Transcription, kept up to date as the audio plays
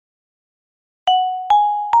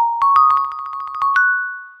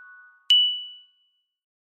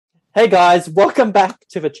Hey guys, welcome back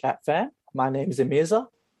to the chat fam. My name is Amirza.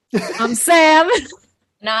 I'm Sam.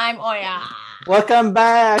 And I'm Oya. Welcome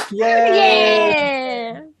back. Yay!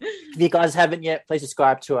 Yeah. If you guys haven't yet, please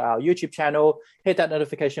subscribe to our YouTube channel, hit that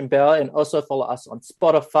notification bell, and also follow us on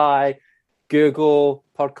Spotify, Google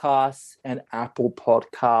Podcasts, and Apple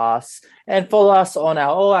Podcasts. And follow us on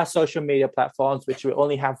all our social media platforms, which we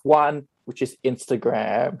only have one, which is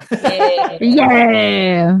Instagram.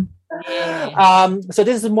 Yeah. So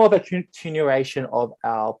this is more of a continuation of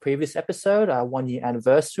our previous episode, our 1 year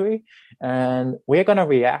anniversary, and we're going to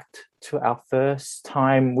react to our first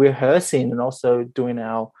time rehearsing and also doing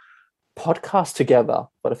our podcast together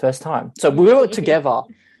for the first time. So we were together.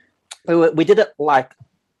 We did it like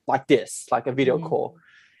this, like a video call,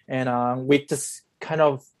 and we just kind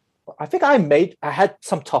of. I think I had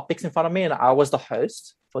some topics in front of me, and I was the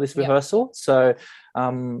host for this rehearsal. So.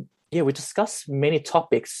 We discussed many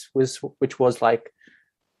topics, which was like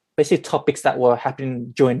basically topics that were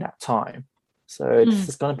happening during that time. So this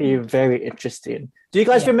is going to be very interesting. Do you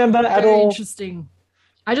guys remember at all? Interesting.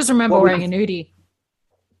 I just remember wearing a nudie.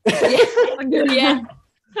 Yeah.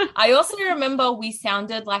 I also remember we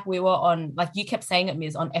sounded like we were on, like you kept saying it,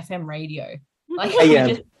 Miz, on FM radio. Like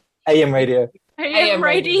AM radio. AM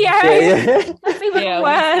radio. Yeah. That's even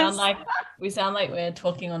worse. We sound like we're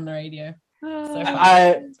talking on the radio. So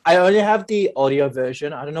I only have the audio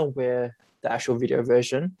version. I don't know where the actual video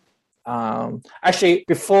version. Actually,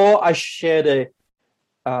 before I share the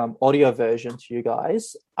audio version to you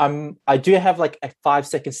guys, I do have like a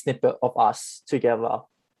 5-second snippet of us together.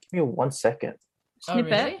 Give me 1 second.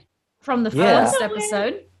 Snippet really? from the first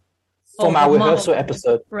episode. From our rehearsal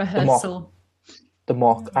episode. Rehearsal. The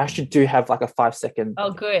mock. I actually do have like a 5-second. Oh,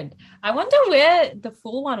 good. I wonder where the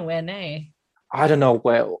full one went, eh? I don't know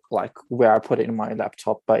where I put it in my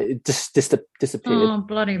laptop, but it just disappeared. Oh,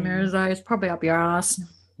 bloody Mirza. It's probably up your ass.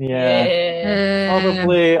 Yeah.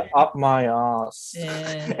 Probably up my ass.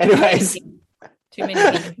 Yeah. Anyways. Too many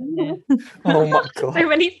things in there. Oh my god. So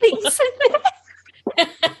many things in there.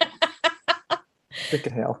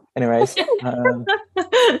 Freaking hell. Anyways.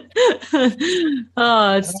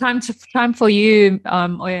 It's time for you,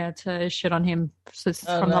 Oya, to shit on him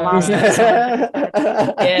from the last episode.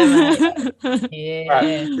 Yeah, man. Yeah.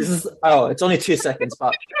 Right. It's only 2 seconds,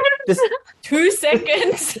 but this 2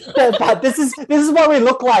 seconds. but this is what we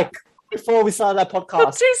look like before we started our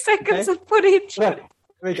podcast. 2 seconds of footage. Right. Here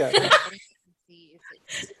we go. Ew!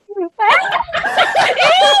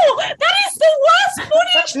 That is the worst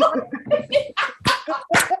footage.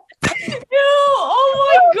 Ew! Oh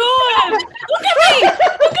my god! Look at me!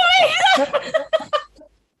 Look at me!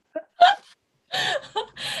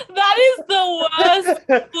 That is the worst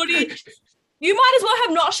footage. You might as well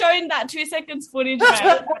have not shown that 2 seconds footage,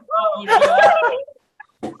 man. Oh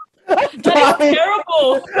god. That is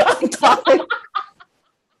terrible.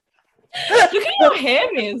 Look at your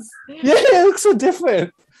hair, Miz. Yeah, it looks so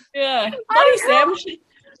different. Yeah. Bloody Sam, she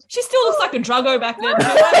still looks like a druggo back then.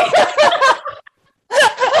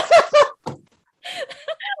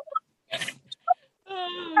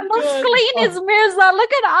 It looks clean as Mirza.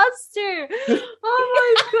 Look at us two. Oh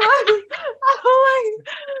my god.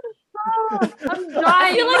 I'm dying.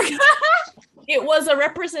 I feel like it was a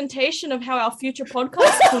representation of how our future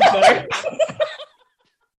podcast could go.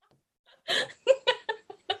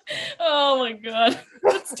 Oh my god.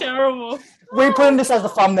 That's terrible. We're putting this as the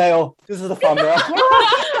thumbnail. This is the thumbnail.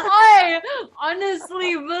 I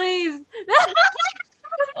honestly believe.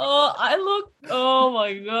 Oh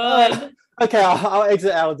my god. Okay, I'll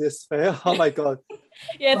exit out of this. Oh my god.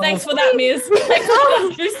 Yeah, thanks for that, Miz. Thanks for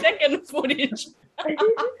that 2 second footage.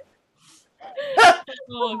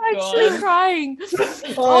 Oh I'm god. actually crying.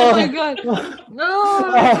 Oh my god. Oh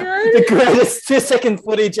my god. The greatest 2 second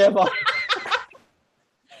footage ever.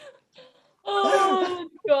 Oh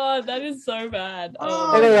god, that is so bad.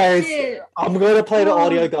 Anyways, shit. I'm going to play the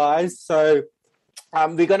audio, guys. So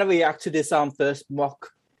we're going to react to this first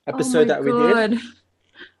mock episode that we did.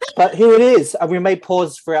 But here it is. We may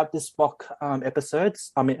pause throughout this mock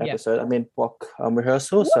episodes. I mean mock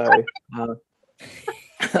rehearsal. So oh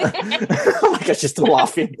my gosh, she's still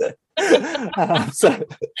laughing. Sam.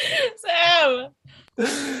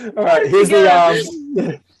 All right, here's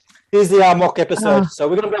the mock episode. So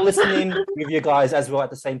we're going to be listening with you guys as well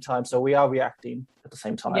at the same time. So we are reacting at the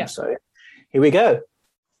same time. Yeah. So here we go.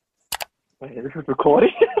 Wait, this is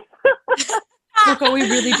recording? Look, we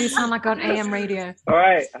really do sound like on AM radio. All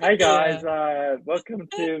right. Hi, guys. Welcome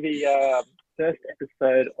to the first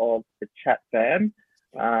episode of the Chat Fam.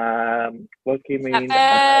 Welcoming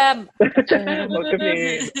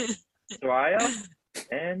Soraya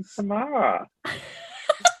and Samara.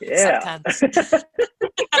 Yeah.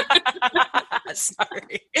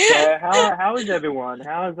 Sorry. So how is everyone?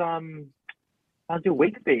 How's your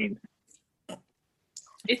week been?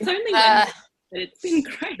 It's only Wednesday, but it's been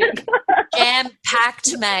great.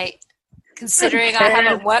 Jam-packed, mate. Considering I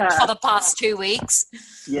haven't worked for the past 2 weeks.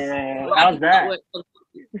 Yeah, how's that?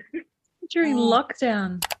 During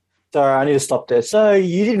lockdown. Sorry, I need to stop there. So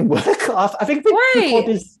you didn't work off. I think before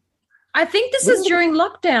this. I think this is during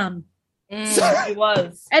lockdown. It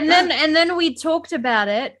was. And then we talked about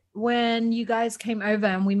it when you guys came over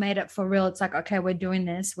and we made it for real. It's like, okay, we're doing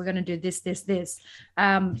this. We're going to do this.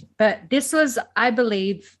 But this was, I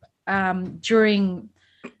believe, during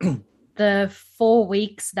the 4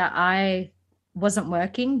 weeks that I wasn't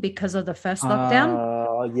working because of the first lockdown.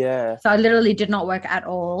 Oh, yeah. So I literally did not work at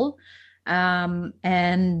all.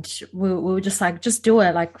 And we were just like, just do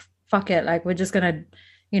it. Like, fuck it. Like, we're just going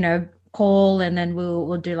to, call and then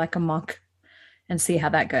we'll do like a mock and see how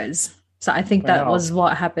that goes. So I think that was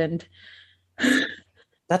what happened.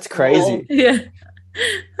 That's crazy. Yeah.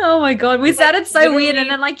 Oh my God. We sounded so weird.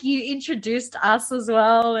 And then like you introduced us as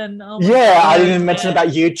well. And I didn't mention about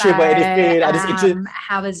YouTube or anything. I just introduced.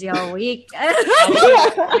 How was your week?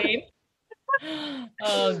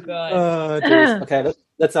 Oh God. Okay,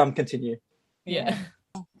 let's continue. Yeah.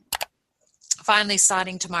 Finally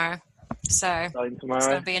starting tomorrow. So it's going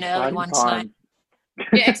to be an early one tonight.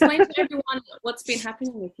 Yeah, explain to everyone what's been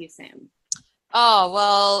happening with you, Sam. Oh,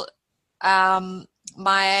 well,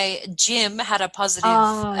 my gym had a positive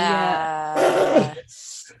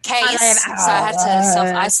case, so I had to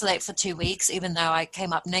self-isolate for 2 weeks, even though I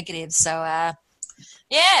came up negative. So,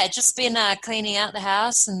 just been cleaning out the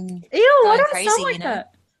house and going crazy, sound like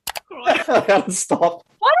that? I gotta stop.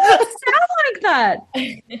 Why does it sound like that?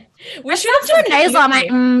 We should have done nasal. I'm like,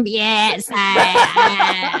 yes,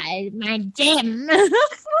 my gym.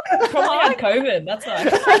 Probably had COVID. That's why.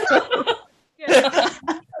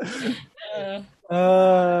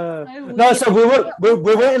 No, so we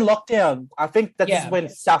were in lockdown. I think that this is when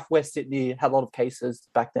Southwest Sydney had a lot of cases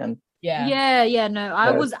back then. Yeah. No,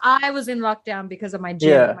 I was in lockdown because of my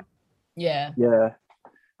gym. Yeah.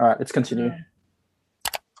 All right, let's continue.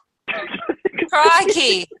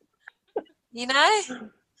 Crikey.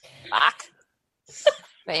 Fuck.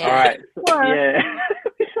 But All right. Yeah.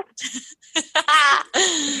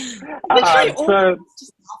 So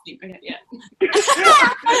it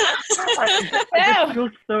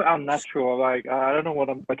feels so unnatural. Like I don't know what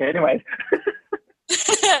I'm. Okay. Anyways.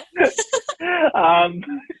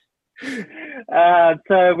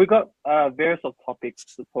 So we got various topics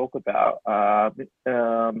to talk about.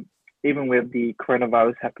 Even with the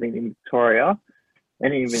coronavirus happening in Victoria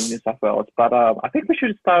and even New South Wales. But I think we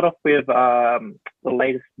should start off with the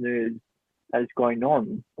latest news that is going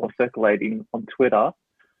on or circulating on Twitter.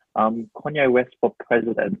 Kanye West for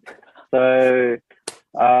president. So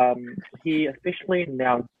he officially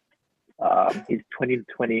announced his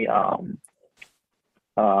 2020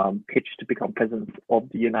 pitch to become president of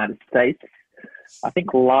the United States. I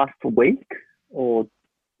think last week or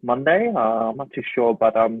Monday. I'm not too sure,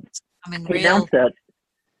 but he announced it.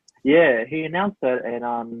 Yeah, he announced it,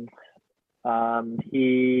 and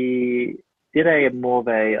he did a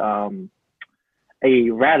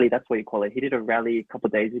rally. That's what you call it. He did a rally a couple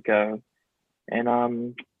of days ago,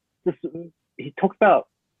 and he talked about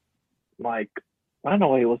I don't know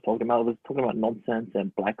what he was talking about. He was talking about nonsense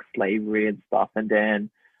and black slavery and stuff. And then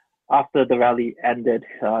after the rally ended,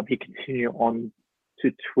 he continued on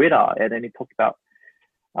to Twitter, and then he talked about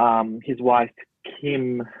his wife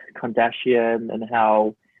Kim Kardashian and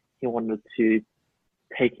how he wanted to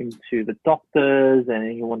take him to the doctors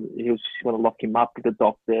and he wanted to lock him up with the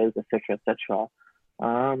doctors, etc., etc.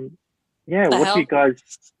 What do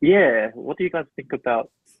you guys think about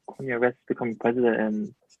Kanye West becoming president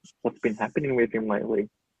and what's been happening with him lately?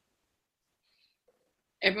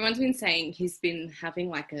 Everyone's been saying he's been having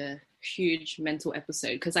like a huge mental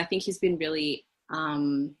episode because I think he's been really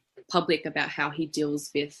public about how he deals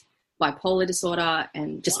with bipolar disorder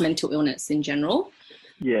and just mental illness in general.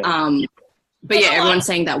 Yeah. But yeah, everyone's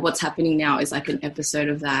saying that what's happening now is like an episode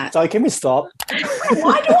of that. Sorry, can we stop? Why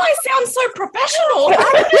do I sound so professional?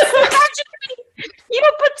 You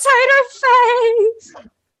potato face.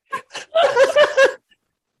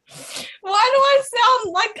 Why do I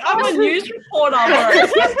sound like I'm a news reporter?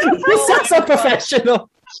 You sound so professional.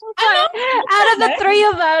 Out of the three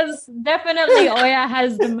of us, definitely Oya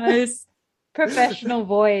has the most professional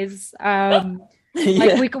voice.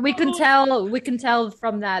 Like we can tell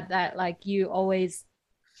from that like you always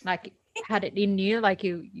like had it in you, like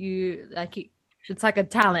you it's like a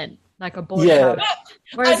talent, like a born talent.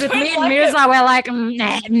 Whereas with me and Mirza, we're like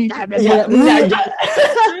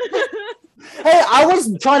Hey, I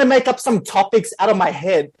was trying to make up some topics out of my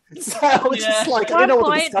head. So I was just like, I didn't know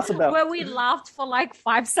what to discuss about. Where we laughed for like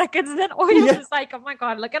 5 seconds, and then Oya was just like, oh my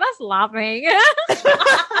God, look at us laughing.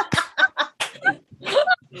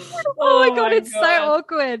 Oh my God, it's so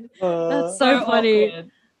awkward. That's so funny.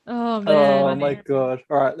 Awkward. Oh man. Oh my God.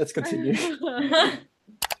 All right, let's continue.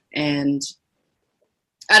 And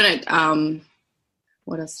I don't know,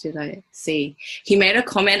 what else did I see? He made a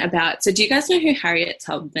comment about, so do you guys know who Harriet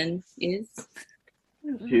Tubman is?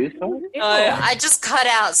 No, I just cut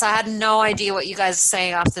out, so I had no idea what you guys were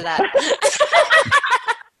saying after that.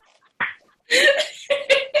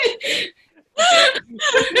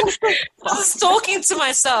 I was talking to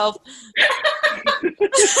myself.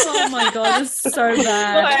 Oh my God, it's so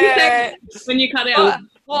bad. When you cut out.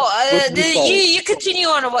 You continue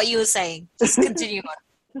on what you were saying. Just continue on.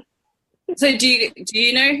 So do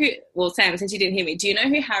you know who? Well, Sam, since you didn't hear me, do you know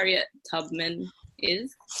who Harriet Tubman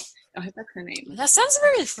is? I hope that's her name. That sounds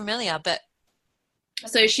very familiar, but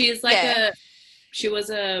so she's like she was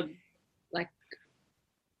a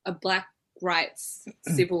black rights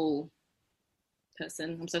civil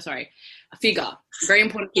person. I'm so sorry, a figure, very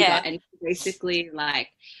important figure, and basically like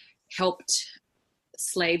helped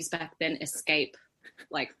slaves back then escape,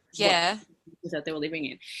 like that they were living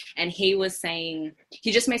in. And he was saying,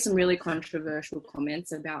 he just made some really controversial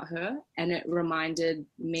comments about her, and it reminded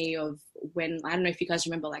me of when, I don't know if you guys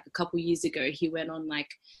remember, like a couple years ago, he went on like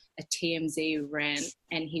a TMZ rant,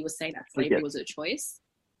 and he was saying that slavery was a choice.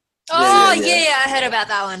 I heard about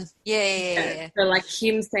that one. Yeah. So like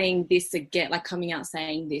him saying this again, like coming out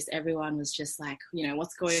saying this, everyone was just like, you know,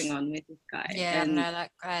 what's going on with this guy? Yeah, and, no,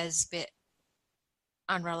 that guy's a bit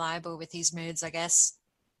unreliable with his moods, I guess.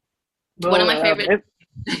 One of my favorite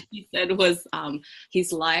he said was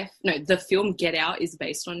his life. No, the film Get Out is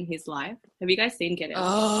based on his life. Have you guys seen Get Out?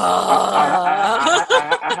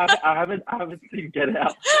 I haven't seen Get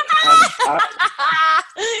Out.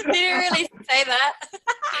 Did he really say that?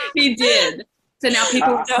 He did. So now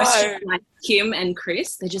people question like Kim and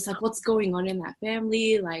Chris. They're just like, what's going on in that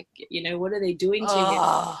family? Like, you know, what are they doing to him?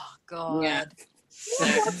 Oh God. Yeah.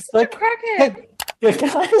 What's the crackhead? Can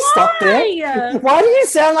I just stop there? Why do you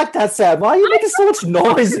sound like that, Sam? Why are you making so much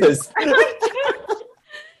noises? Yes.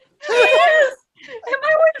 Am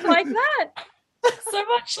I always like that? So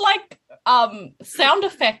much like sound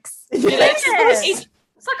effects. Yes.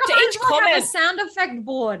 It's like to each comment have a sound effect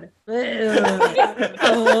board. Ew.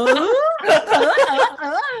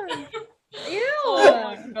 Oh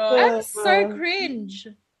my God. That's so cringe.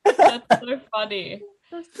 That's so funny.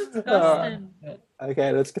 That's disgusting.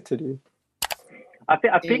 Okay, let's continue. I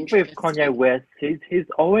think with Kanye West, he's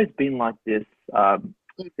always been like this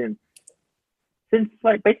since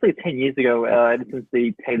like basically 10 years ago, ever since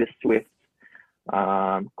the Taylor Swift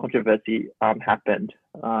controversy happened.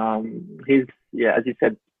 He's as you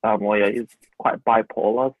said, Moya, he's quite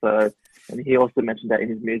bipolar. So, and he also mentioned that in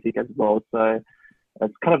his music as well. So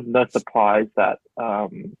it's kind of no surprise that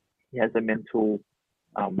he has a mental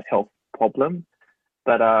health problem.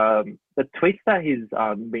 But the tweets that he's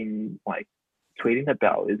been like tweeting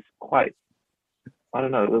about is quite, I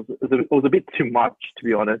don't know, it was a bit too much, to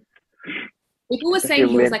be honest. People were saying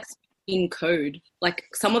he was like in code, like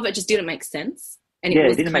some of it just didn't make sense, and it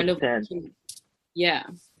was didn't kind make of sense.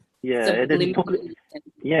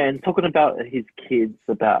 And talking about his kids,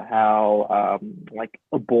 about how like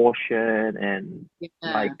abortion and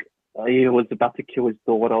like he was about to kill his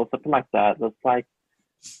daughter or something like that. It's like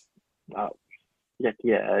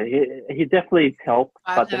he definitely helped.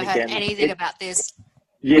 I've never heard anything about this.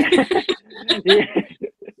 Yeah.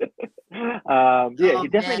 He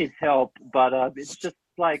definitely needs help, but it's just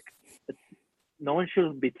like no one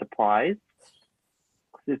should be surprised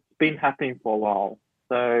because it's been happening for a while.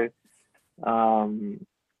 So,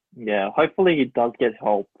 hopefully he does get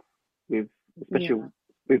help especially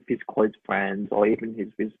with his close friends or even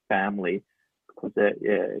his family, because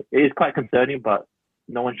it is quite concerning. But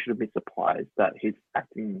no one should be surprised that he's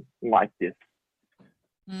acting like this.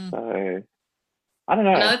 So, I don't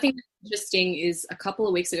know. Another thing that's interesting is a couple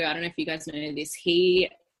of weeks ago, I don't know if you guys know this, he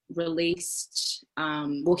released,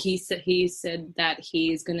 he said that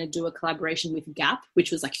he's going to do a collaboration with Gap,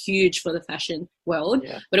 which was like huge for the fashion world.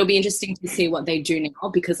 Yeah. But it'll be interesting to see what they do now,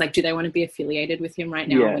 because like, do they want to be affiliated with him right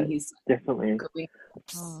now when he's definitely going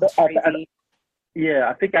crazy?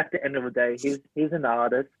 I think at the end of the day, he's an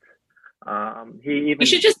artist. He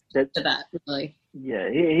should just said to that, really. Yeah,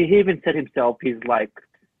 he even said himself he's like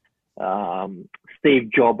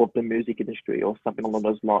Steve Jobs of the music industry or something along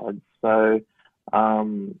those lines. So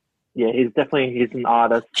he's an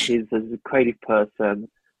artist. He's a creative person.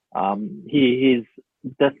 He's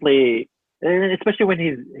definitely And especially when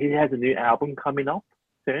he has a new album coming up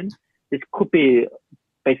soon. This could be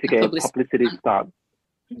basically a publicity stunt.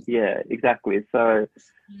 Yeah, exactly. So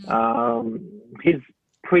he's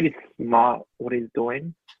pretty smart what he's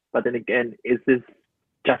doing. But then again, is this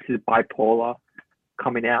just his bipolar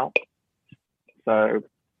coming out? So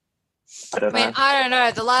I don't know. I don't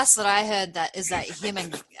know. The last that I heard that is that him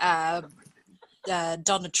and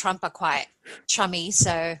Donald Trump are quite chummy.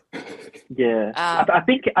 So yeah, I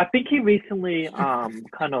think he recently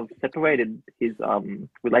kind of separated his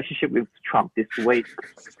relationship with Trump this week.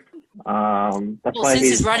 That's why since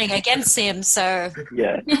he's running against him, so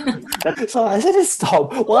yeah. So I said to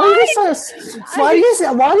stop. Why do you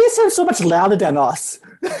sound so much louder than us?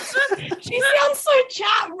 She sounds so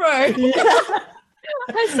chat, bro. Yeah.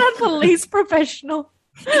 I sound police professional.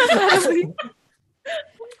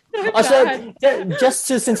 Also,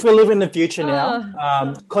 since we live in the future now,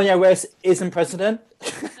 Kanye West isn't president.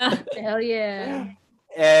 Hell yeah.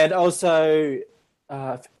 And also,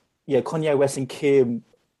 Kanye West and Kim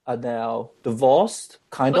are now divorced,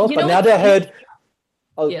 kind of. But now they heard...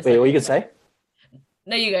 Oh, Yes, wait, what are you going to say?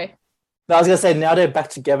 No, you go. No, I was going to say, now they're back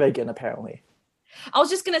together again, apparently. I was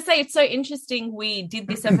just going to say, it's so interesting we did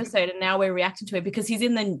this episode and now we're reacting to it because he's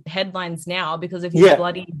in the headlines now because of his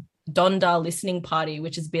bloody Donda listening party,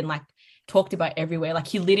 which has been like talked about everywhere. Like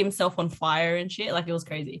he lit himself on fire and shit. Like it was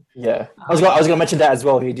crazy. Yeah. I was going to mention that as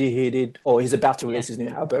well. He did, or he's about to release his new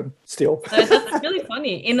album still. So that's really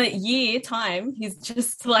funny. In a year time, he's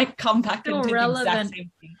just like come back and did the exact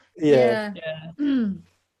same thing. Yeah.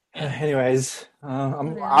 Anyways,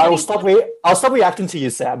 I'll stop reacting to you,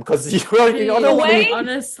 Sam, because you're the way,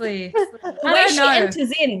 honestly. The way she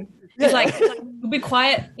enters in, he's like, be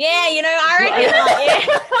quiet. Yeah, I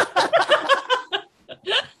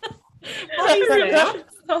reckon.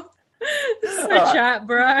 So chat,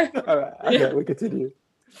 bro. All right, okay, we continue.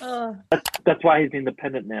 That's why he's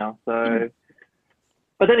independent now. So,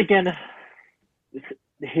 but then again,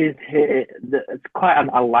 it's quite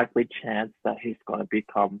an unlikely chance that he's going to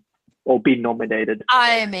become or be nominated.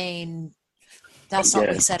 I mean, that's what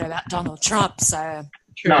we said about Donald Trump. So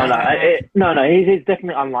no, he's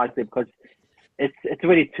definitely unlikely because it's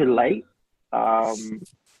already too late in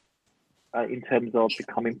terms of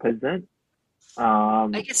becoming president.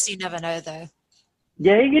 I guess you never know, though.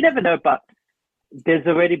 Yeah, you never know, but there's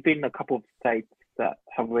already been a couple of states that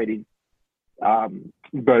have already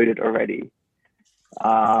voted already.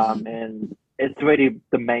 And it's already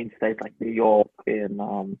the main states like New York and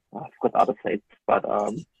I forgot the other states, but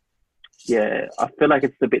I feel like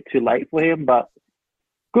it's a bit too late for him, but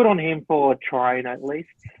good on him for trying at least,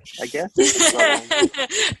 I guess.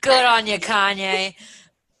 Good on you, Kanye.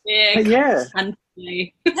 Yeah.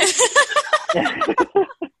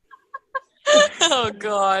 Oh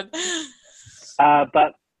God.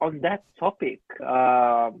 But on that topic,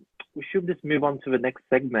 we should just move on to the next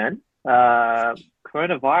segment.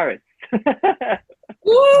 Coronavirus.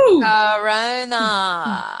 Woo!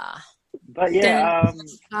 Corona. But yeah,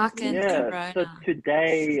 Corona. So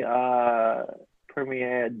today,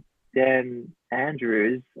 Premier Dan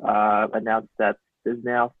Andrews announced that there's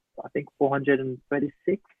now, I think,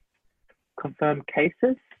 436 confirmed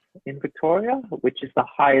cases in Victoria, which is the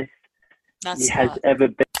highest he has ever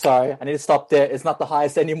been. Sorry, I need to stop there. It's not the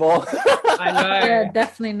highest anymore. I know. Yeah,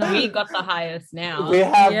 definitely not. We got the highest now. We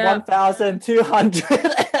have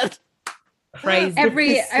 1,200. Crazy.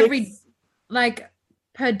 Every like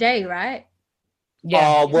per day, right?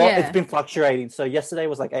 Yeah. It's been fluctuating. So yesterday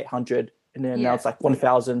was like 800, and then now it's like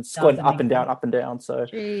 1,000. It's going up and down. So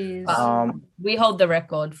we hold the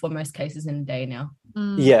record for most cases in a day now.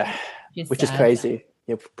 Yeah, which is crazy.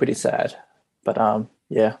 Yeah, pretty sad. But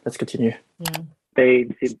let's continue.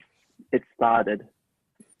 Since it started.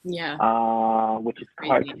 Yeah. Which is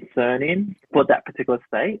quite concerning for that particular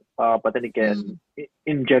state. But then again,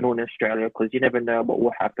 in general in Australia, because you never know what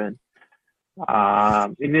will happen.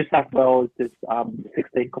 In New South Wales, there's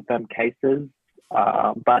 16 confirmed cases,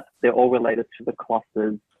 but they're all related to the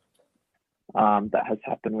clusters that has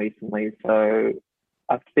happened recently. So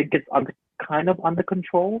I think it's kind of under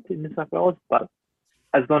control in New South Wales, but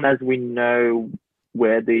as long as we know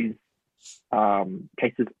where these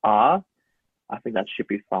cases are, I think that should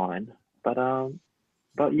be fine. But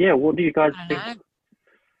yeah, what do you guys think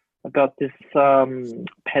about this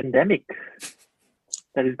pandemic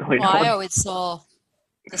that is going on? I always saw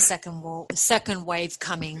the second wave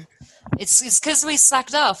coming. It's because we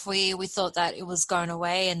slacked off. We thought that it was going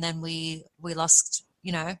away, and then we lost.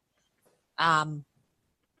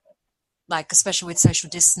 Like especially with social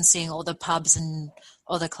distancing, all the pubs and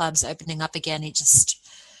all the clubs opening up again. It just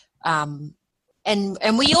and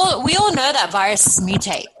we all know that viruses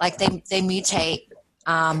mutate. Like they mutate.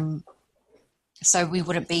 So we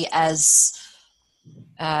wouldn't be as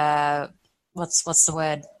what's the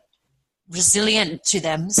word? Resilient to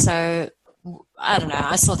them. So I don't know.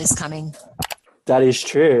 I saw this coming. That is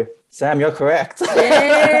true. Sam, you're correct.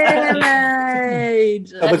 Yeah,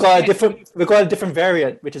 mate. we got a different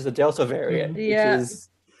variant, which is the Delta variant, which is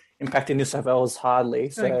impacting New South Wales hardly.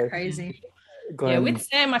 So crazy. Yeah, with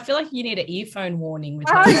Sam, I feel like you need an earphone warning.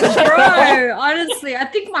 Bro, honestly, I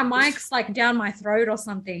think my mic's like down my throat or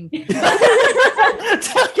something. Down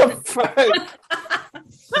your throat.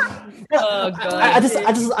 Oh god!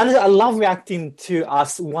 I love reacting to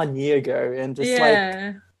us 1 year ago and just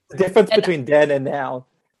like the difference between then and now.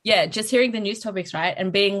 Yeah, just hearing the news topics, right,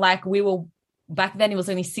 and being like, we were back then. It was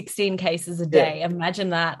only 16 cases a day. Yeah. Imagine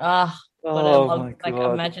that. My God.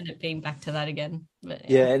 Imagine it being back to that again. But,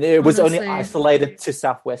 and it was only isolated to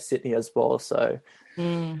Southwest Sydney as well. So,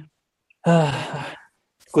 good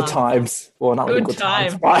times. Well, not really good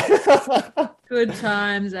times. Good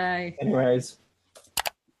times, eh? Anyways.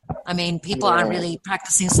 I mean, people aren't really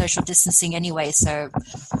practicing social distancing anyway, so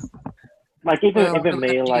like even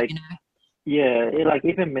me, like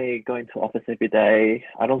even me going to office every day,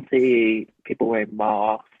 I don't see people wearing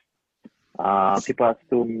masks. People are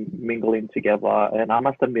still mingling together, and I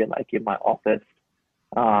must admit, like in my office,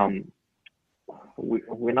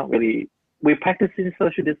 we're practicing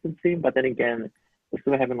social distancing, but then again, we're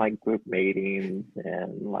still having like group meetings,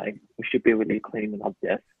 and like we should be really cleaning our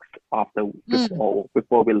desks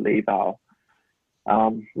before we leave our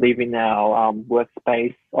leaving our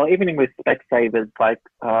workspace, or even with Specsavers, like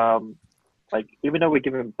even though we're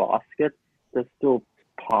given baskets, there's still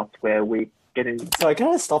parts where we getting. Sorry, can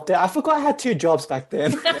I stop there? I forgot I had 2 jobs back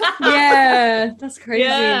then. Yeah, that's crazy.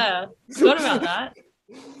 Yeah, forgot about that.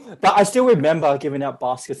 But I still remember giving out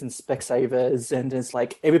baskets and Specsavers, and it's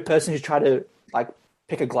like every person who tried to like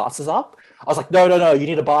pick her glasses up, I was like, no, you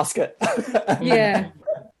need a basket. Yeah.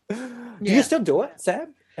 Do you still do it,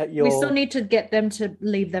 Sam? We still need to get them to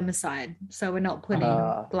leave them aside, so we're not putting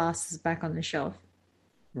glasses back on the shelf.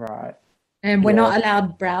 Right. And we're not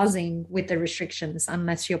allowed browsing with the restrictions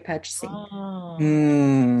unless you're purchasing.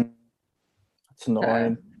 That's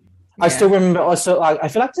annoying. I still remember also, like, I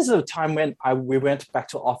feel like this is a time when we went back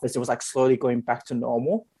to office. It was like slowly going back to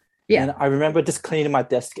normal. Yeah. And I remember just cleaning my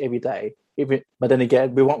desk every day. But then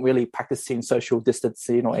again, we weren't really practicing social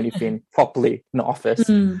distancing or anything properly in the office.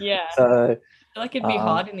 Yeah. So I feel like it'd be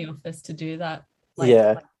hard in the office to do that.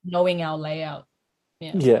 Like knowing our layout.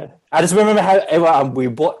 Yeah. I just remember how we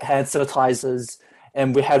bought hand sanitizers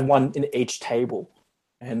and we had one in each table.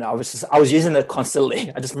 And I was using it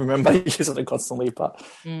constantly. I just remember using it constantly. But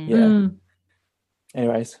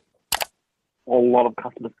anyways. A lot of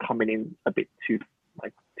customers coming in a bit too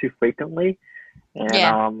frequently.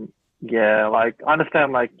 And like I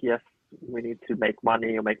understand, like, yes, we need to make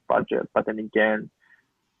money or make budget, but then again,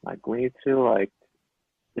 like we need to, like,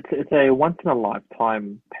 it's a once in a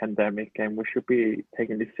lifetime pandemic, and we should be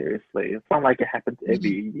taking this seriously. It's not like it happens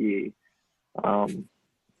every year. I don't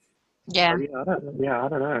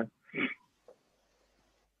know.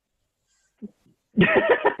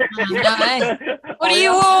 What do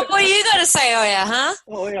you got to say, Oya, huh?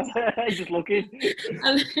 Oh yeah, just looking.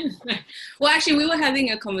 Well, actually, we were having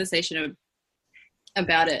a conversation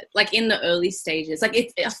about it, like in the early stages. Like I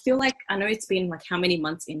feel like, I know it's been like how many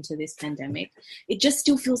months into this pandemic, it just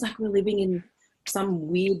still feels like we're living in some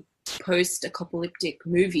weird post-apocalyptic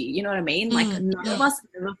movie. You know what I mean? Like none of us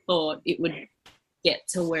ever thought it would get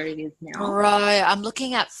to where it is now. Right. I'm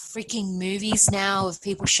looking at freaking movies now of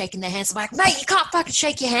people shaking their hands. I'm like, mate, you can't fucking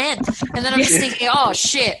shake your hand. And then I'm just thinking, oh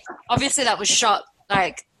shit, obviously that was shot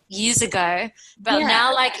like years ago. But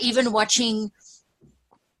now, like, even watching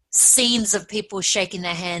scenes of people shaking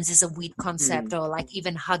their hands is a weird concept, or like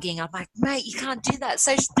even hugging. I'm like, mate, you can't do that.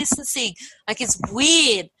 Social distancing, like, it's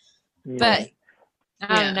weird. But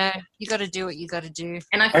I don't know. You got to do what you got to do.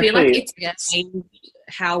 And I feel like it's changed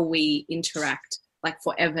how we interact, like,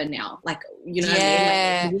 forever now. Like, you know what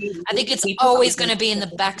I mean? Like, I think it's always going to be in the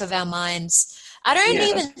back of our minds. I don't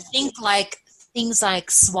even think like things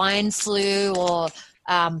like swine flu or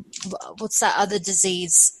what's that other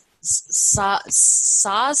disease?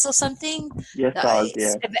 SARS or something? Yes, SARS,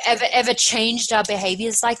 ever changed our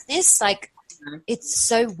behaviors like this? Like, it's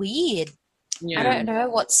so weird. I don't know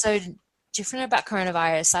what's so different about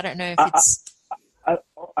coronavirus. I don't know if it's...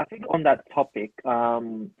 I think on that topic, I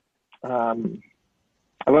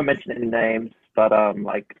won't mention any names, but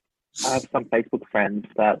like, I have some Facebook friends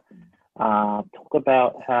that talk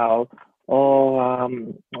about how, I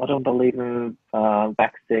don't believe in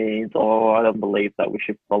vaccines, or I don't believe that we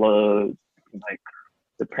should follow like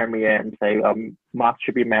the premiere and say masks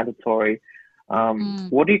should be mandatory.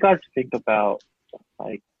 What do you guys think about,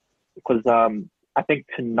 like, because I think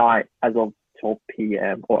tonight, as of 12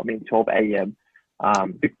 p.m. 12 a.m.,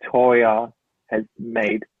 Victoria has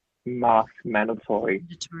made masks mandatory.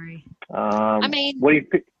 I mean, what do you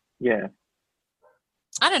think? Yeah.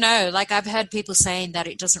 I don't know. Like, I've heard people saying that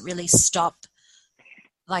it doesn't really stop,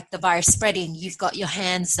 like, the virus spreading. You've got your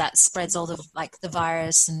hands that spreads all the, like, the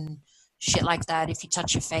virus and shit like that. If you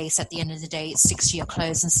touch your face, at the end of the day, it sticks to your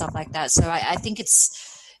clothes and stuff like that. So I think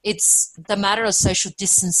it's the matter of social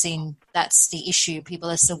distancing that's the issue.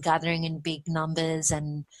 People are still gathering in big numbers,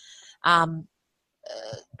 and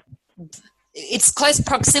it's close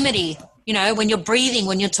proximity. You know, when you're breathing,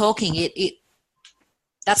 when you're talking, it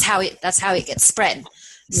that's how it gets spread.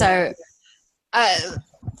 So I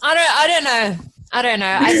don't know.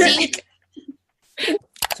 I think.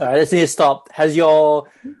 Sorry, I just need to stop. Has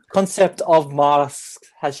your concept of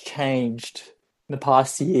masks has changed in the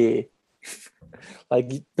past year?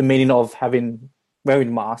 Like the meaning of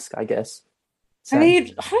wearing mask, I guess. I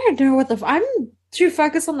mean, I don't know I'm too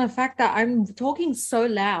focused on the fact that I'm talking so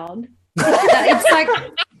loud that it's like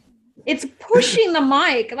it's pushing the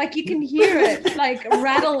mic, like you can hear it like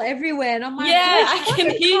rattle everywhere, and I'm like, yeah, I can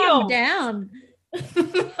hear calm you down.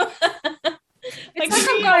 It's like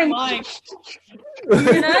I'm going,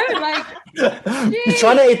 you know, like you're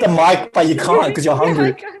trying to eat the mic, but you can't because you're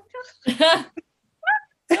hungry.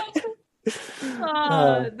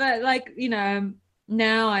 But like, you know,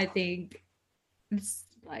 now I think it's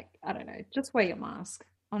like, I don't know, just wear your mask.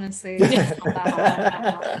 Honestly, it's not that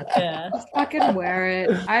hard. Yeah, just fucking wear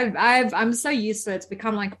it. I'm so used to it. It's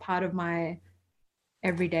become like part of my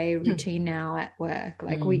everyday routine now at work.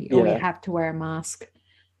 Like we have to wear a mask.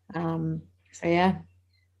 So yeah,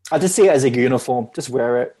 I just see it as a uniform. Just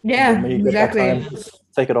wear it. Yeah, exactly. Just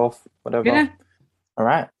take it off, whatever. Yeah. All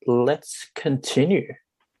right, let's continue.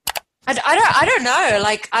 I don't know.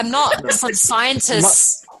 Like, I'm not some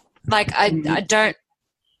scientist. Like, I don't.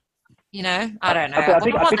 You know, I don't know. I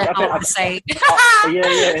think I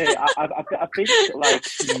think like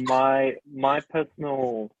my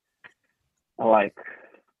personal like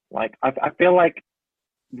I feel like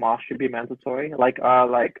masks should be mandatory. Like I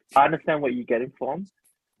understand what you're getting from.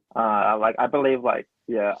 Like I believe I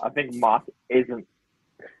think mask isn't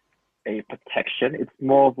a protection. It's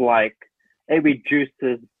more of like it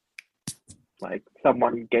reduces like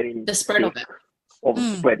someone getting the spread of it. Or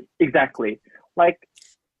spread. Exactly. Like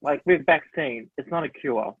with vaccine, it's not a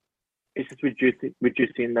cure. It's just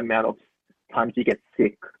reducing the amount of times you get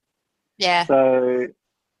sick. Yeah. So,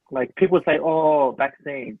 like people say, "Oh,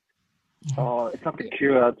 vaccine, it's not the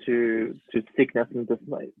cure to sickness," and just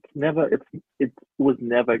like it was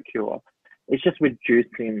never a cure. It's just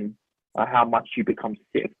reducing how much you become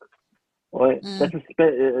sick. Or that's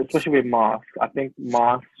especially with masks. I think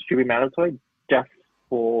masks should be mandatory just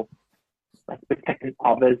for like protecting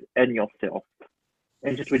others and yourself.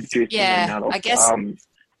 And just reducing the amount of,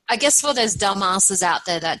 I guess for those dumbasses out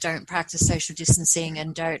there that don't practice social distancing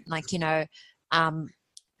and don't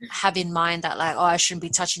have in mind that like, oh, I shouldn't be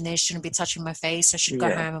touching this, shouldn't be touching my face, I should go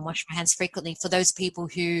home and wash my hands frequently. For those people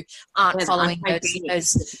who aren't following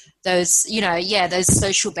those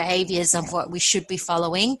social behaviors of what we should be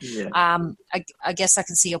following, I guess I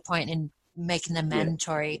can see your point in making them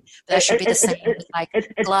mandatory, but that should be the same with like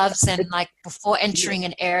gloves and like before entering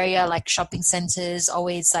an area like shopping centers,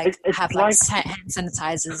 always like have like hand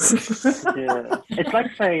sanitizers. It's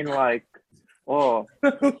like saying like, oh,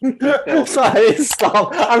 sorry,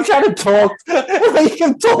 stop. I'm trying to talk. You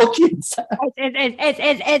can talk inside.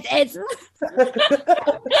 It's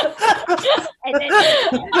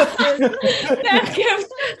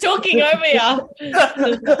talking over you.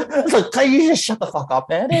 It's like, can you just shut the fuck up,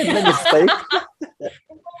 man? And let me speak.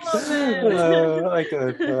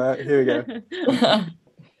 Okay, all right, here we go.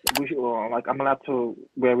 Like I'm allowed to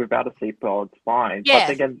wear without a seatbelt, it's fine. Yeah.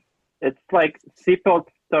 But again, it's like seatbelts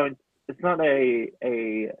don't. It's not a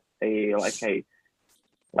 100%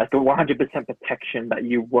 protection that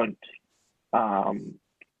you won't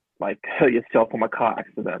like hurt yourself from a car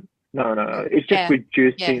accident. No. It's just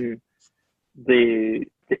reducing the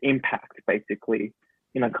impact basically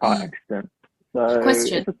in a car accident. So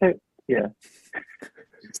question. So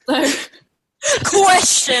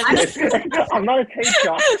question. I'm not a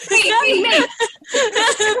teacher. Me.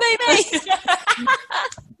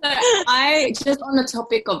 So I just on the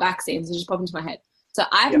topic of vaccines, it just popped into my head. So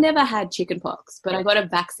I've never had chickenpox, but I got a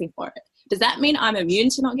vaccine for it. Does that mean I'm immune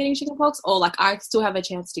to not getting chickenpox, or like I still have a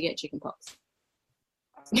chance to get chickenpox?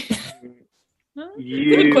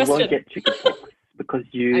 You won't get chickenpox because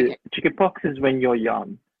chickenpox is when you're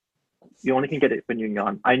young. you only can get it when you're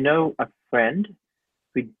young. I know a friend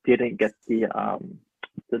who didn't get the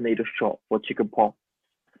needle shot for chickenpox.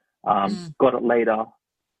 Got it later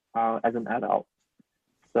as an adult.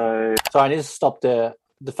 So I need to stop there.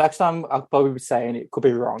 The facts I'll probably be saying it could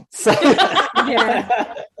be wrong. So,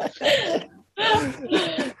 Yeah.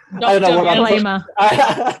 I don't know what Disclaimer.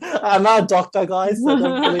 I'm not a doctor, guys, so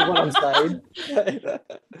don't believe what I'm saying.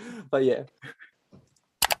 But yeah.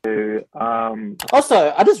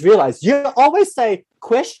 Also, I just realized you always say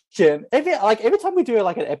question. Every time we do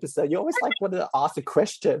like an episode, you always like want to ask a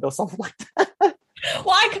question or something like that.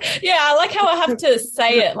 I like how I have to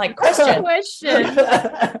say it like question. Before I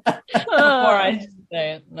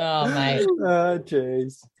say it. Oh, mate. Oh,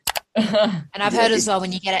 jeez. And I've heard as well,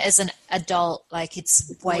 when you get it as an adult, like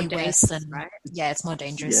it's way worse than, right? Yeah, it's more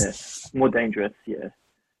dangerous. Yeah, more dangerous, yeah.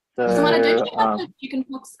 So, Samana, don't you have a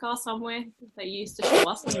chickenpox scar somewhere that you used to show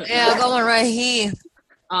us? Yeah, I got one right here.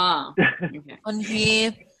 Okay. On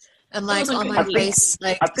here. And like on my face,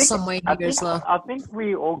 like somewhere here as well. I think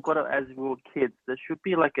we all got it as we were kids. There should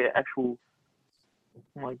be like an actual.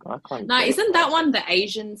 Oh my god! I can't. No, isn't that one the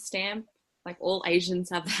Asian stamp? Like all Asians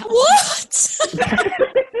have that. What?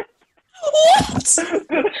 What?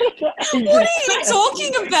 What are you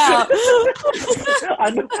talking about?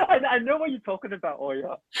 I know what you're talking about,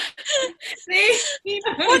 Oya. See?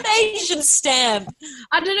 What Asian stamp?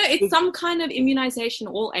 I don't know. It's some kind of immunization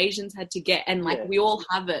all Asians had to get, and like we all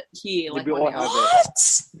have it here. Like we all have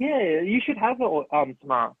what? Yeah, you should have it,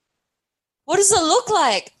 Smart. What does it look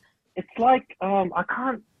like? It's like I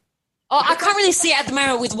can't. Oh, I can't really see it at the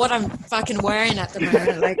moment with what I'm fucking wearing at the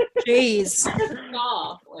moment. Like, jeez.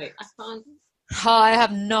 Wait, I can't. Oh, I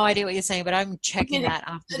have no idea what you're saying, but I'm checking that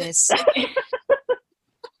after this.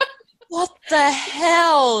 What the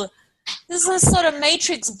hell? This is sort of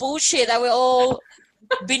Matrix bullshit that we're all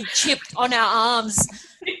been chipped on our arms.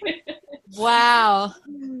 Wow.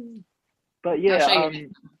 But yeah,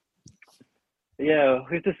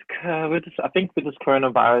 with this, I think with this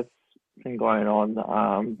coronavirus thing going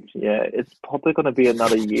on, it's probably going to be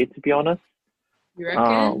another year, to be honest. You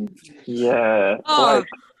reckon? Yeah. Oh,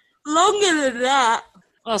 longer than that.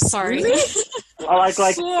 Oh, sorry. Really?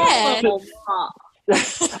 Yeah. I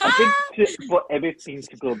think for everything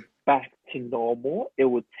to go back to normal, it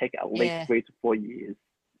would take at least 3 to 4 years.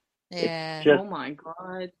 Yeah. Oh my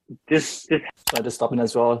god. This. So just stopping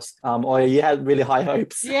as well. Or you had really high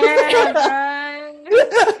hopes. Yeah, right.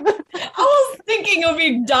 I was thinking it'll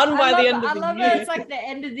be done by the end of the year. I love it. It's like the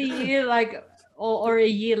end of the year, like or a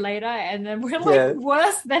year later, and then we're like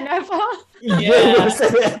worse than ever. Yeah.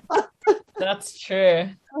 That's true.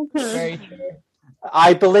 Very true.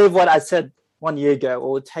 I believe what I said 1 year ago. It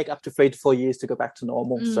will take up to 3 to 4 years to go back to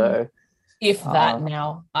normal. So, if that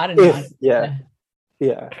now, I don't know. Yeah.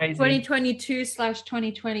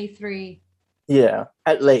 2022/2023. Yeah,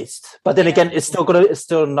 at least. But then again, it's still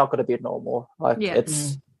not gonna be normal. Like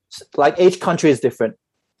it's like each country is different.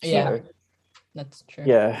 Yeah, that's true.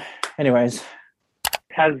 Yeah. Anyways,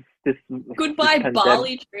 has this goodbye this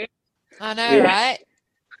Bali trip? I know, right?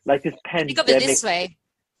 Like this pandemic. Think of it this way: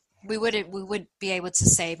 we would be able to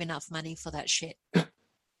save enough money for that shit.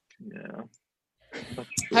 Yeah.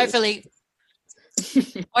 Hopefully.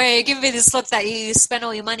 Oh yeah, you give me this look that you spent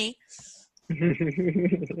all your money.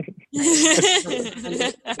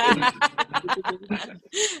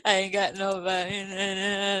 I ain't got no money.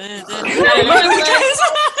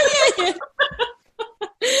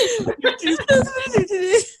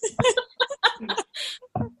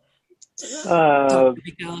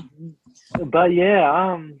 But yeah,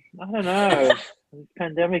 I don't know. This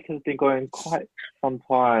pandemic has been going quite some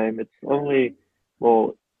time. It's only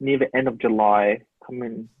near the end of July,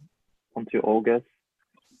 coming onto August.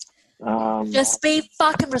 Just be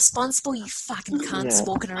fucking responsible, you fucking cunts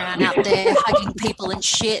walking around out there hugging people and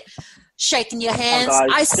shit, shaking your hands. Guys,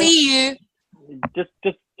 I see you. Just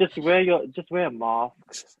wear a mask.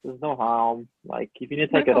 There's no harm. Like if you need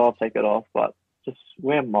to take it off, take it off. But just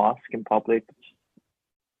wear a mask in public.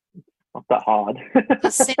 It's not that hard.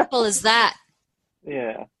 As simple as that.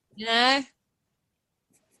 Yeah. You know?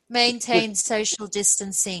 Maintain social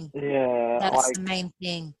distancing. Yeah. That's the main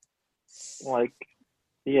thing. Like,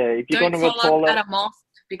 yeah, if you're Don't going to the follow toilet... at a mosque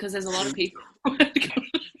because there's a lot of people.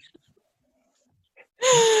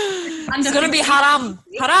 It's going to be haram.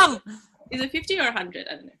 Haram. Is it 50 or 100?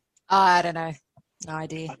 I don't know. I don't know. No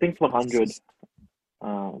idea. I think it's 100.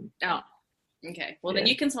 Oh, okay. Well, then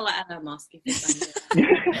you can salat at a mosque if it's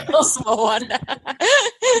 100. A small one.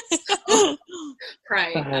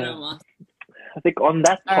 Pray at a mosque. I think on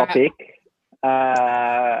that topic,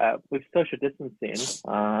 with social distancing,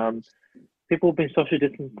 people have been social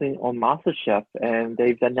distancing on MasterChef, and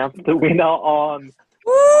they've announced the winner on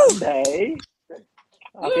Monday.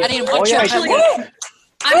 I didn't watch it. Actually,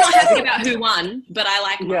 I'm not happy about who won, but I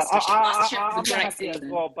like MasterChef. MasterChef I'm was a great happy as season.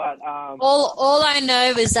 well, but All I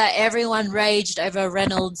know is that everyone raged over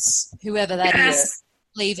Reynolds, whoever that is,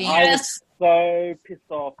 leaving. I was so pissed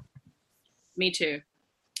off. Me too.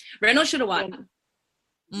 Reynolds should have won.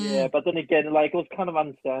 Yeah, but then again, like, it was kind of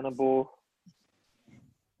understandable.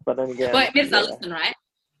 But then again, But Mirza, listen, right?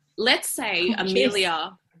 Let's say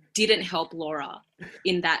Amelia didn't help Laura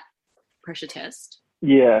in that pressure test.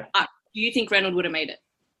 Yeah. Do you think Reynolds would have made it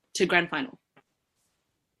to grand final?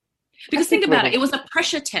 Because think about it, it was a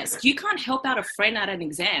pressure test. You can't help out a friend at an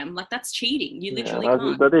exam. Like, that's cheating. You literally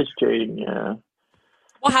can't. That is cheating, yeah.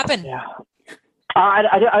 What happened? Yeah.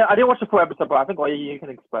 I didn't watch the full episode, but I think you can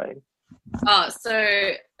explain.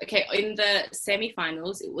 Okay, in the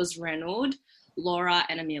semi-finals, it was Reynolds, Laura,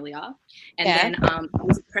 and Amelia. And then it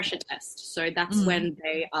was a pressure test. So that's when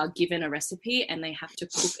they are given a recipe and they have to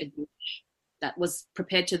cook a dish that was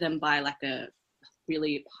prepared to them by like a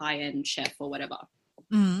really high-end chef or whatever.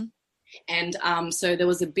 And so there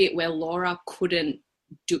was a bit where Laura couldn't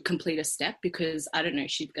complete a step because, I don't know,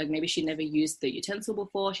 maybe she never used the utensil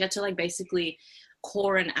before. She had to like basically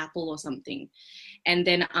core an apple or something. And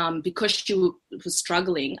then because she was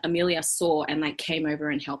struggling, Amelia saw and like came over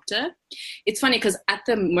and helped her. It's funny because at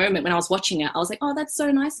the moment when I was watching it, I was like, oh, that's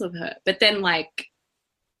so nice of her. But then like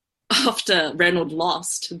after Reynolds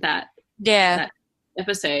lost that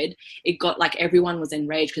episode, it got like everyone was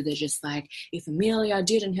enraged because they're just like, if Amelia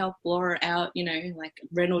didn't help Laura out, you know, like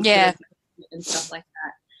Reynolds and stuff like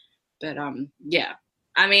that. But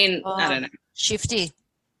I mean, I don't know. Shifty.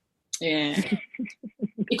 Yeah.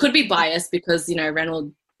 It could be biased because, you know,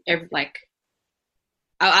 Reynolds,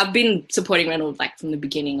 I've been supporting Reynolds like from the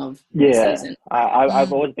beginning of the season.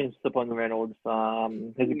 I've always been supporting Reynolds.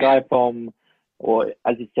 He's a guy from, or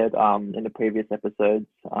as you said in the previous episodes,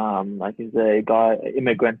 like he's a guy,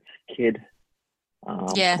 immigrant kid,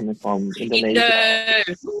 coming from Indonesia.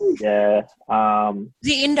 Yeah.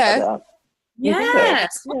 The Indo?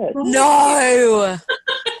 Yes. No.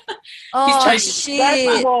 Oh, shit.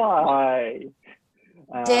 That's why.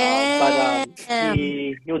 Damn. But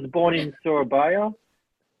he was born in Surabaya,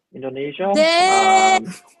 Indonesia.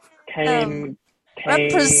 Damn. Came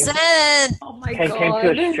Represent. Oh my came God.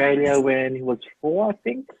 to Australia when he was 4, I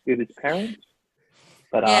think, with his parents.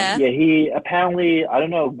 But he apparently, I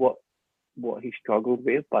don't know what he struggled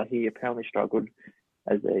with, but he apparently struggled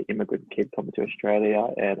as an immigrant kid coming to Australia.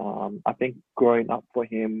 And I think growing up for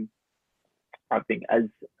him, I think as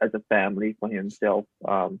a family for himself,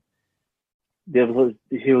 there was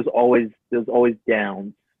always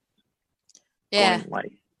downs, going,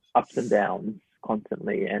 like ups and downs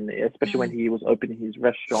constantly, and especially when he was opening his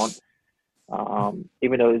restaurant,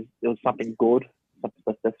 even though it was something good, something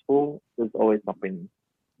successful, there's always something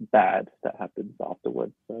bad that happens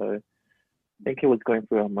afterwards. So I think he was going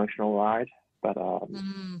through an emotional ride, but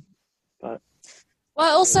well,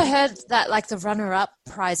 I also heard that like the runner-up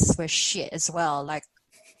prizes were shit as well, like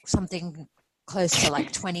something close to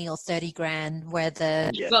like 20 or 30 grand, where the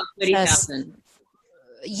Got 30,000.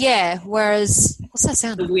 Whereas what's that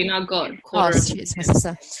sound? The winner got quarter of it's my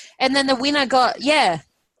sister. And then the winner got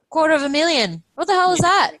 $250,000. What the hell is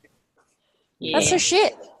that? Yeah. That's so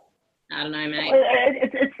shit. I don't know, mate.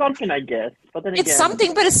 It's something, I guess. But then It's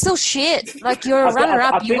something, but it's still shit. Like, you're a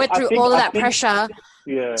runner-up. You went through all of that pressure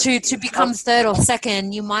to become third or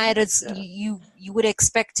second. You might you would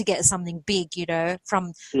expect to get something big, you know,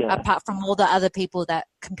 from apart from all the other people that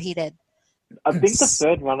competed. I think the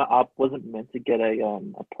third runner-up wasn't meant to get a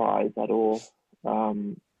prize at all. I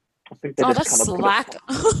think they that's kind of slack.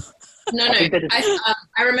 No.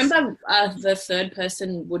 I remember the third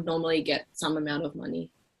person would normally get some amount of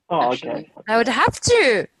money. Oh, actually. okay. They would have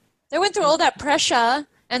to. They went through all that pressure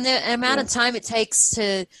and the amount of time it takes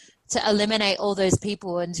to eliminate all those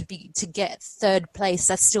people and to get third place.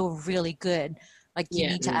 That's still really good. Like, you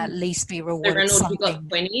need to at least be rewarded. So Reynolds, something. you got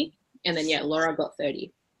 20, and then Laura got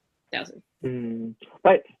 30,000.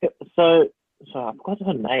 Wait, so I forgot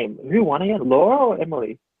her name. Who won again? Laura or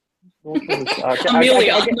Emily?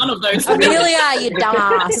 Amelia, none of those. Amelia, you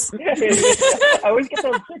dumbass. I always get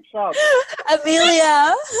those mixed up.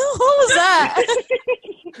 Amelia, what was that?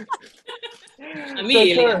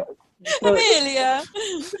 Amelia. Amelia.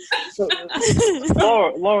 So,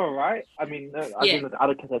 Laura, right? I mean, I think the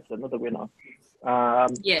other contestant, another winner. So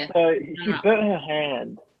she burnt her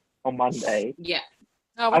hand on Monday. Yeah.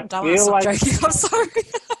 Oh, I'm dumbass. I'm joking. I'm sorry.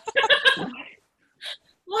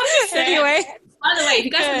 Anyway. By the way, if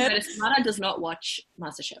you guys haven't noticed, Mara does not watch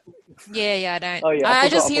MasterChef. Yeah, I don't. Oh, yeah, I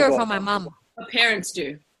just hear it from my mum. What parents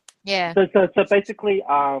do. Yeah. So basically,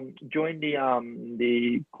 during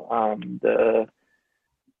the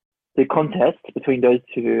contest between those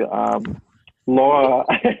two, Laura.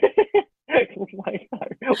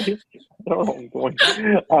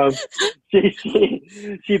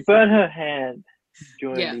 She burned her hand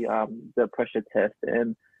during the pressure test,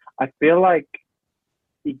 and I feel like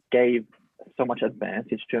it gave so much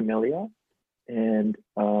advantage to Amelia. And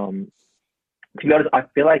to be honest, I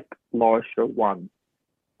feel like Laura should have won,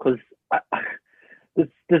 because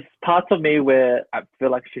there's parts of me where I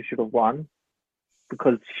feel like she should have won,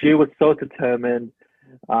 because she was so determined.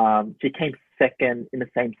 She came second in the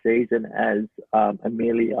same season as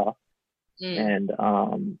Amelia, and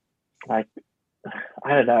like, I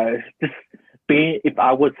don't know, just if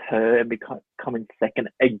I was her and coming second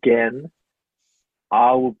again,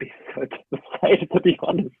 I would be so devastated, to be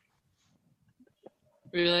honest.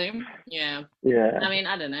 Really? Yeah. Yeah. I mean,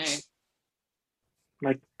 I don't know.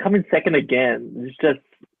 Like, coming second again, it's just.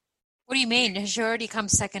 What do you mean? Has she already come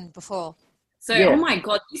second before? So, Yeah. oh my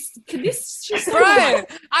God, this she's so Bro,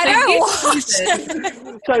 I don't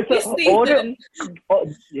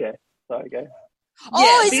watch. Yeah. Sorry, go.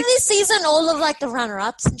 Oh, isn't this season all of like the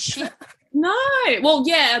runner-ups and shit? No, well,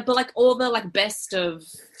 yeah, but like all the like best of,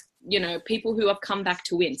 people who have come back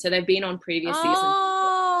to win. So they've been on previous seasons.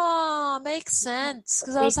 Oh, makes sense.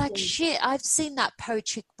 Because I was like, shit, I've seen that Poe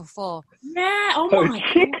chick before. Yeah. Oh my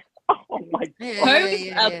God. Oh my God.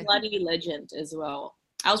 Poe's a bloody legend as well.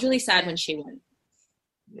 I was really sad when she won.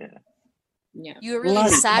 Yeah. Yeah. You were really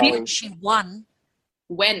Bloody sad Poe. when she won.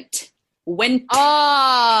 Went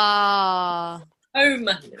Oh. home.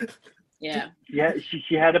 Yeah. Yeah,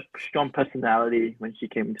 she had a strong personality when she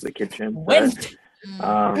came into the kitchen. Went.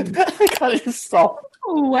 I can't even stop.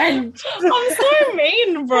 Went. I'm so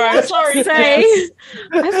mean, bro. Sorry. Say,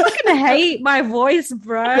 I fucking hate my voice,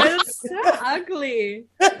 bro. It's so ugly.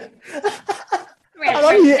 I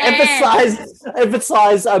love you emphasize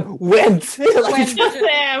went. Like,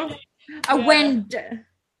 Sam. I went.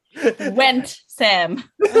 Went, Sam.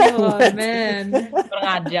 Oh, man.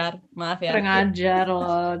 Kurang ajar. Maaf ya. Kurang ajar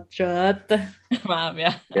lo, cut. Maaf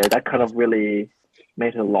ya. Yeah, that kind of really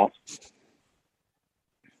made her lost.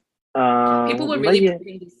 People were really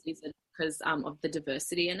praising this season because of the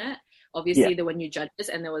diversity in it. Obviously, there were new judges,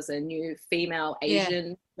 and there was a new female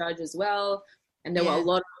Asian judge as well. And there were a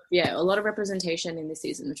lot of representation in this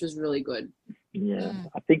season, which was really good. Yeah,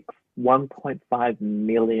 I think 1.5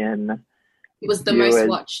 million. It was the viewers. most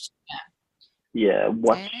watched. Yeah,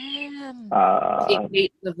 watch. It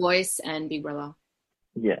beat The Voice and Big Brother.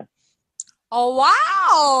 Yeah. Oh,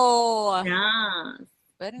 wow. Yeah.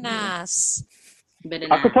 Very nice.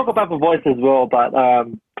 I could talk about The Voice as well, but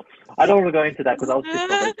I don't want to go into that because I was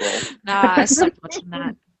pissed off as well. Nah, I stopped watching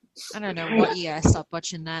that. I don't know what year I stopped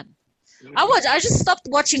watching that. I just stopped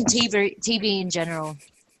watching TV in general.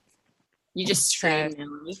 You just stream now,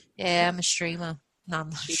 right? Yeah, I'm a streamer. No,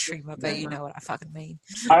 I'm not a streamer, but you know what I fucking mean.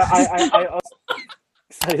 I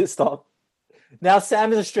Stop. Now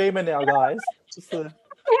Sam is a streamer now, guys.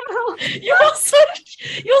 You're so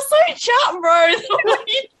chat, bro.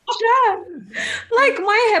 Chat. Like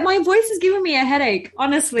my voice is giving me a headache,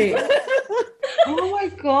 honestly. Oh my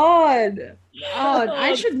God. Oh,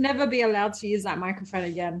 I should never be allowed to use that microphone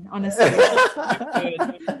again, honestly.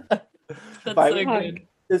 That's so good.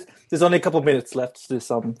 There's only a couple of minutes left to do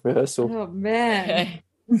some rehearsal. Oh man. Okay.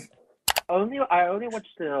 I only watch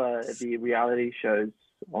the reality shows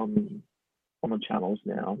on the channels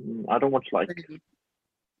now. I don't watch like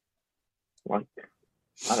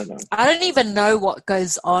I don't know. I don't even know what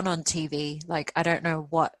goes on TV. Like, I don't know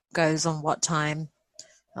what goes on what time.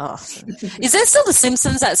 Oh, is there still The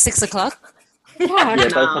Simpsons at 6 o'clock? Yeah,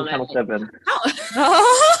 that's on Channel 7.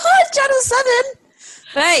 Oh, Channel 7.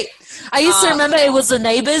 Hey, I used to remember it was The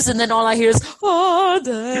Neighbours, and then all I hear is, oh,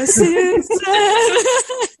 The Simpsons.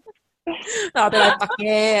 I'll be like, fuck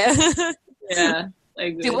yeah. Yeah.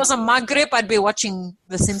 If it wasn't Maghrib, I'd be watching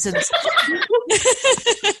The Simpsons.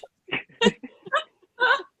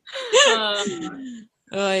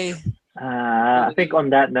 I think on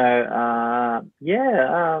that note,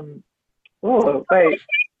 oh, wait.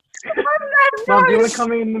 Mom, do you want to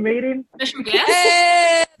come in the meeting? Special guest?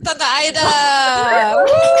 Hey, Tante Aida!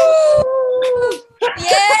 Woo!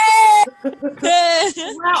 Yeah!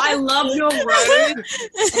 Wow, I love your robe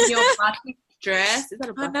and your batik dress. Is that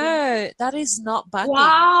a I batik? know, that is not batik.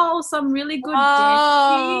 Wow, some really good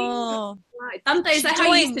Oh. dancing. Tante, is that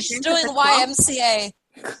how you used to She's dance at doing the club? YMCA.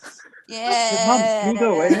 Yeah. Mom, can you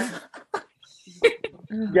go away?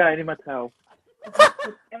 Yeah, I need my towel.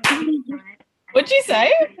 What'd you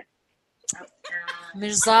say?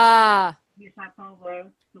 Mirza.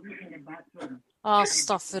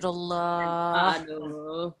 Astaghfirullah.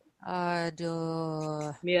 Aduh.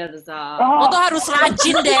 Aduh. Mirza. Lo tuh harus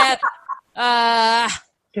rajin, Dad.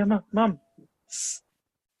 Yeah, mum.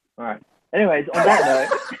 All right. Anyways, on that note,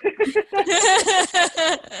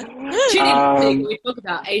 We talk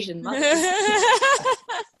about Asian mothers.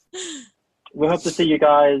 we hope to see you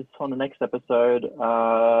guys on the next episode.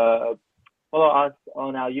 Follow us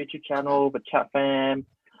on our YouTube channel, the Chat Fam,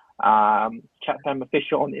 Chat Fam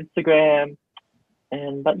Official on Instagram.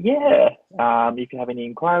 But yeah, if you have any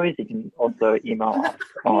inquiries, you can also email us.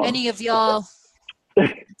 Any of y'all the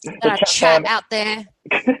that are chat out there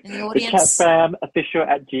in the the audience.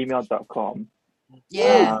 chatfamofficial@gmail.com.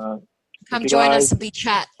 Yeah. Come join us and be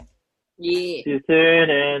chat. Yeah. See you soon,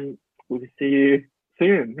 and we'll see you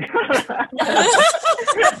soon.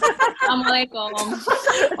 Assalamualaikum.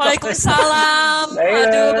 Waalaikumsalam.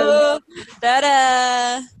 Later. Aduh.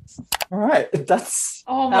 Dadah. All right, that's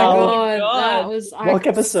Oh my our god, that was I'm mock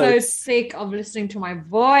episode. so sick of listening to my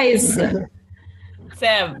voice.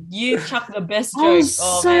 Sam, you chuck the best I was joke.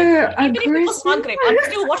 Oh, so man. Even if it was aggressive. hungry, I'm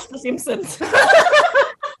still watch The Simpsons.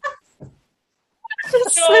 So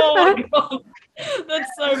Oh my bad. god. That's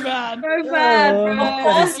so bad. So bad, Oh, bro. Of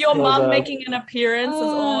course, your So mum bad. making an appearance as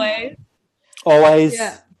always. Always,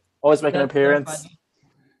 Yeah. always make an That's so appearance. funny.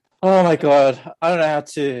 Oh my god, I don't know how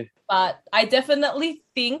to. But I definitely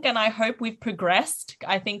think, and I hope we've progressed.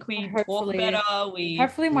 I think we talk Hopefully. better.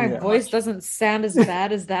 Hopefully my Yeah. voice doesn't sound as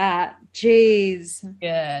bad as that. Jeez.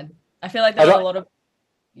 Yeah. I feel like there are a lot of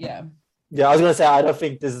Yeah, I was gonna say I don't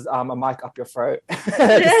think this is a mic up your throat.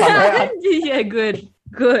 This time around. Yeah, good.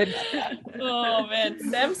 Good. Oh man,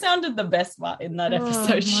 Sam sounded the best in that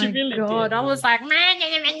episode. She really did. I was like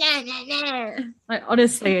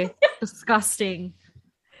honestly disgusting.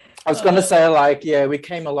 I was gonna say like, yeah, we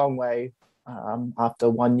came a long way after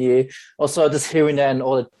 1 year. Also, just hearing then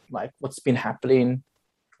all the like what's been happening,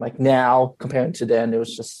 like now comparing to then, it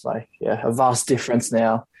was just like a vast difference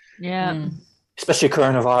now, Yeah. especially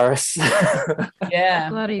coronavirus. Yeah,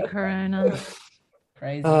 Bloody corona.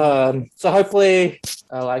 crazy. So hopefully,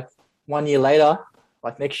 like 1 year later,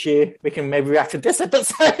 like next year, we can maybe react to this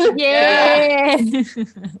episode. Yeah.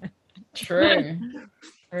 True.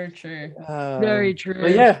 True. Very true.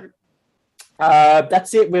 But yeah,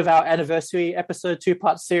 that's it with our anniversary episode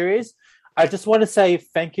 2-part series. I just want to say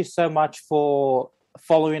thank you so much for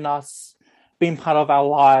following us, being part of our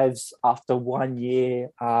lives after 1 year.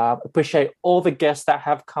 Appreciate all the guests that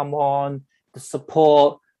have come on, the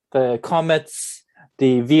support, the comments,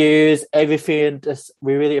 the views, everything.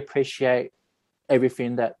 We really appreciate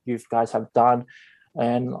everything that you guys have done.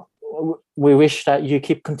 And we wish that you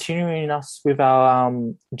keep continuing us with our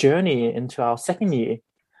journey into our second year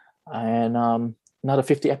and another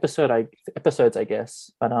 50 episodes, I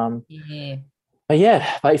guess. But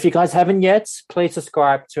if you guys haven't yet, please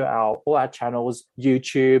subscribe to all our channels: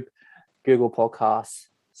 YouTube, Google Podcasts,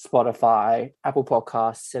 Spotify, Apple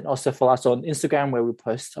Podcasts, and also follow us on Instagram where we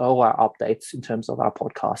post all our updates in terms of our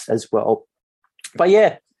podcast as well. But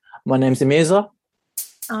yeah, my name's Amirza.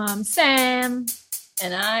 Sam.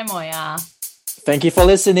 And I'm Oya. Thank you for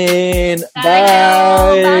listening. Bye.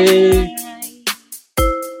 Bye. Bye.